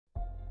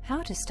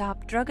How to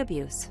stop drug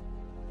abuse.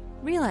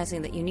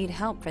 Realizing that you need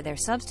help for their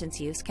substance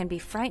use can be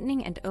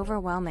frightening and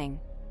overwhelming.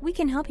 We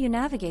can help you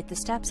navigate the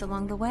steps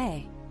along the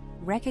way.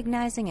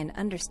 Recognizing and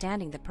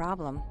understanding the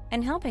problem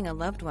and helping a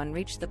loved one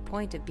reach the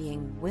point of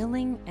being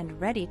willing and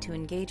ready to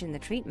engage in the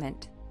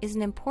treatment is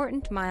an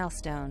important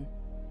milestone.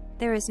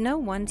 There is no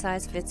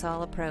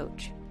one-size-fits-all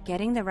approach.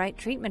 Getting the right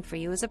treatment for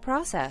you is a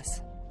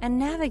process, and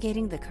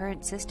navigating the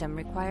current system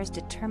requires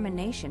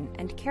determination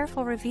and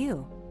careful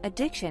review.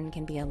 Addiction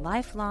can be a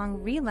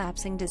lifelong,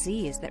 relapsing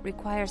disease that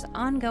requires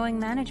ongoing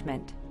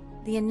management.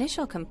 The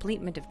initial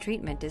completion of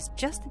treatment is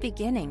just the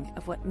beginning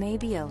of what may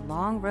be a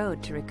long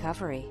road to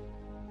recovery.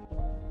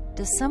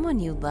 Does someone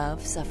you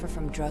love suffer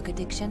from drug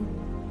addiction?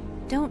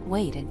 Don't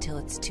wait until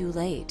it's too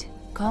late.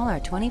 Call our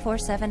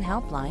 24/7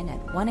 helpline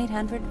at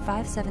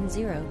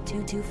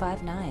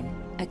 1-800-570-2259.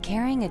 A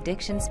caring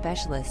addiction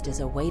specialist is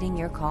awaiting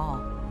your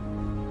call.